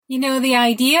You know, the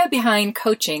idea behind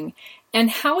coaching and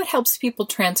how it helps people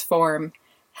transform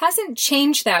hasn't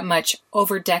changed that much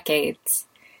over decades.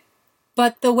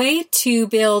 But the way to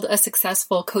build a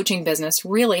successful coaching business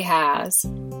really has.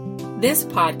 This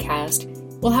podcast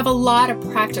will have a lot of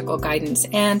practical guidance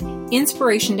and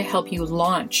inspiration to help you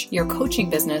launch your coaching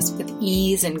business with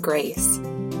ease and grace.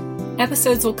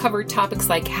 Episodes will cover topics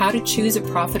like how to choose a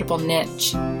profitable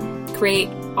niche, create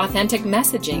authentic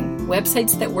messaging,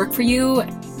 websites that work for you,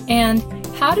 and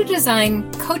how to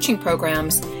design coaching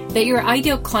programs that your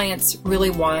ideal clients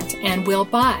really want and will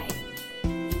buy.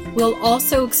 We'll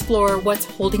also explore what's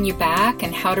holding you back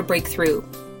and how to break through.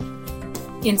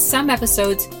 In some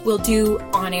episodes, we'll do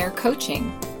on-air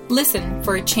coaching. Listen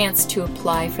for a chance to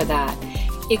apply for that.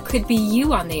 It could be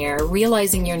you on the air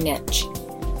realizing your niche.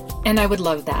 And I would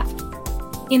love that.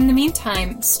 In the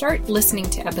meantime, start listening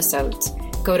to episodes.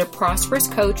 Go to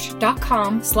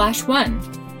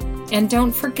prosperouscoach.com/one. And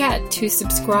don't forget to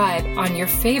subscribe on your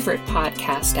favorite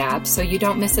podcast app so you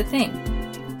don't miss a thing.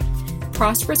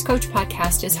 Prosperous Coach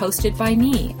Podcast is hosted by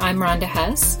me. I'm Rhonda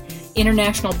Hess,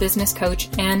 international business coach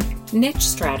and niche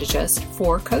strategist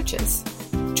for coaches.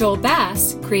 Joel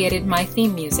Bass created my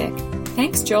theme music.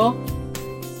 Thanks, Joel.